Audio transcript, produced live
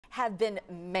have been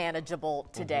manageable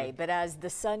today, but as the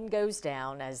sun goes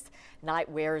down, as night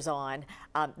wears on,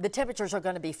 the temperatures are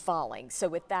going to be falling. So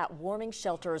with that, warming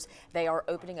shelters, they are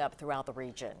opening up throughout the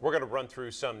region. We're going to run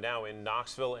through some now in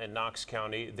Knoxville and Knox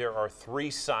County. There are 3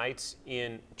 sites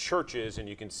in churches, and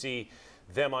you can see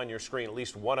them on your screen, at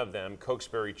least one of them,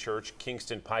 Cokesbury Church,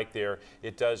 Kingston Pike there.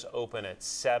 It does open at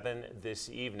 7 this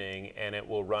evening, and it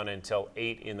will run until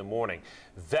 8 in the morning.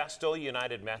 Vestal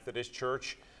United Methodist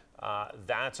Church,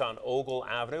 that's on Ogle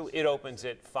Avenue. It opens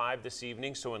at 5 this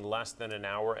evening, so in less than an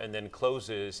hour, and then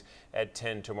closes at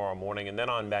 10 tomorrow morning. And then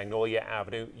on Magnolia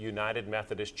Avenue, United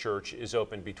Methodist Church is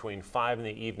open between 5 in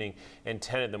the evening and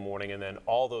 10 in the morning, and then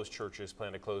all those churches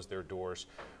plan to close their doors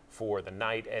for the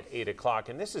night at 8 o'clock.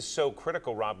 And this is so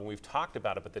critical, Robin. We've talked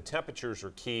about it, but the temperatures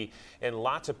are key, and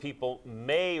lots of people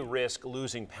may risk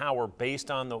losing power based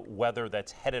on the weather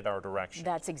that's headed our direction.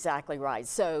 That's exactly right.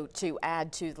 So to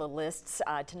add to the lists,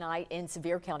 tonight in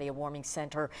Sevier County, a warming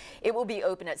center, it will be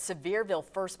open at Sevierville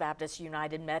First Baptist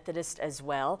United Methodist as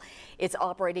well. It's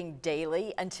operating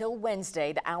daily until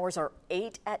Wednesday. The hours are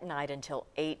 8 at night until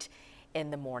 8 in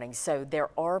the morning. So there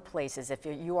are places, if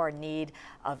you are in need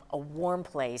of a warm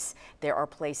place, there are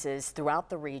places throughout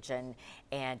the region,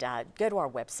 and go to our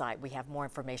website. We have more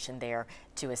information there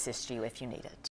to assist you if you need it.